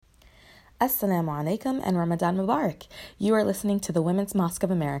Assalamu alaikum and Ramadan Mubarak. You are listening to the Women's Mosque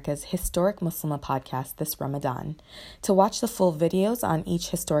of America's historic Muslimah podcast this Ramadan. To watch the full videos on each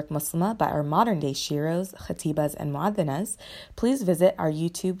historic Muslimah by our modern-day shiros, khatibas, and muaddinas, please visit our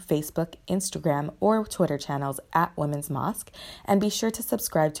YouTube, Facebook, Instagram, or Twitter channels at Women's Mosque, and be sure to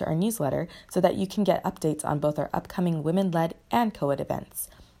subscribe to our newsletter so that you can get updates on both our upcoming women-led and co-ed events.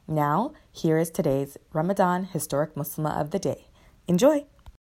 Now, here is today's Ramadan Historic Muslimah of the Day. Enjoy!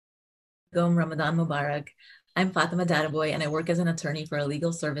 Ramadan Mubarak. I'm Fatima Dadabhoy, and I work as an attorney for a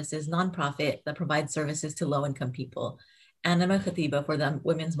legal services nonprofit that provides services to low-income people. And I'm a khatiba for the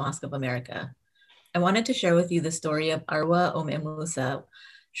Women's Mosque of America. I wanted to share with you the story of Arwa Musa.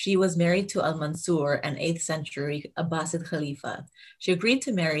 She was married to Al-Mansur, an 8th century Abbasid Khalifa. She agreed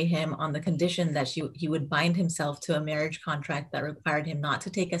to marry him on the condition that he would bind himself to a marriage contract that required him not to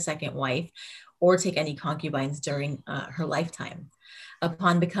take a second wife or take any concubines during her lifetime.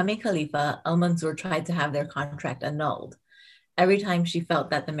 Upon becoming Khalifa, Al-Mansur tried to have their contract annulled. Every time she felt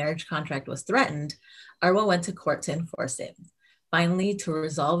that the marriage contract was threatened, Arwa went to court to enforce it. Finally, to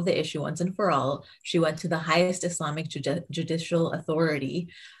resolve the issue once and for all, she went to the highest Islamic judicial authority,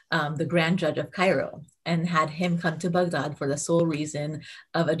 the Grand Judge of Cairo, and had him come to Baghdad for the sole reason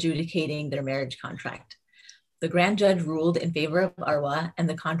of adjudicating their marriage contract. The Grand Judge ruled in favor of Arwa, and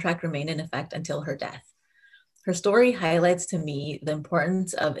the contract remained in effect until her death. Her story highlights to me the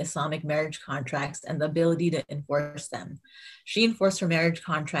importance of Islamic marriage contracts and the ability to enforce them. She enforced her marriage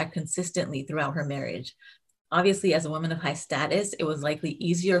contract consistently throughout her marriage. Obviously, as a woman of high status, it was likely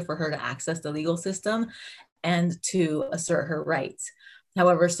easier for her to access the legal system and to assert her rights.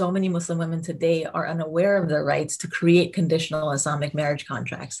 However, so many Muslim women today are unaware of their rights to create conditional Islamic marriage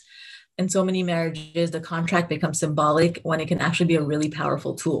contracts. In so many marriages, the contract becomes symbolic when it can actually be a really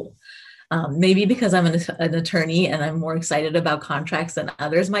powerful tool. Maybe because I'm an attorney and I'm more excited about contracts than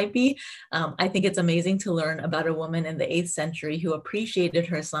others might be. I think it's amazing to learn about a woman in the 8th century who appreciated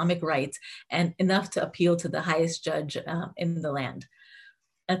her Islamic rights and enough to appeal to the highest judge in the land.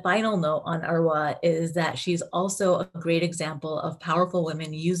 A final note on Arwa is that she's also a great example of powerful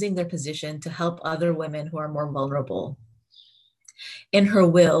women using their position to help other women who are more vulnerable. In her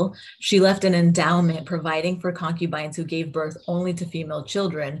will, she left an endowment providing for concubines who gave birth only to female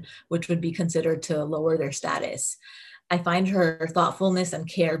children, which would be considered to lower their status. I find her thoughtfulness and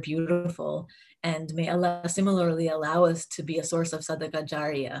care beautiful, and may Allah similarly allow us to be a source of sadaqah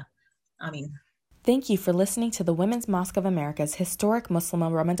jariyah. Ameen. Thank you for listening to the Women's Mosque of America's historic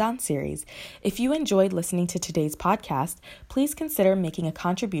Muslimah Ramadan series. If you enjoyed listening to today's podcast, please consider making a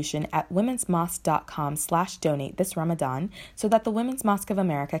contribution at womensmosque.com/donate this Ramadan so that the Women's Mosque of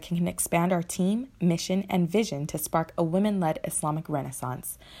America can expand our team, mission, and vision to spark a women-led Islamic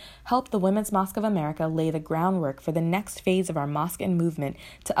renaissance. Help the Women's Mosque of America lay the groundwork for the next phase of our mosque and movement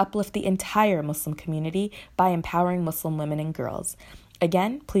to uplift the entire Muslim community by empowering Muslim women and girls.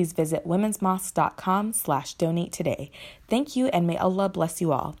 Again, please visit womensmosque.com/donate today. Thank you, and may Allah bless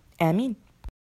you all. Ameen.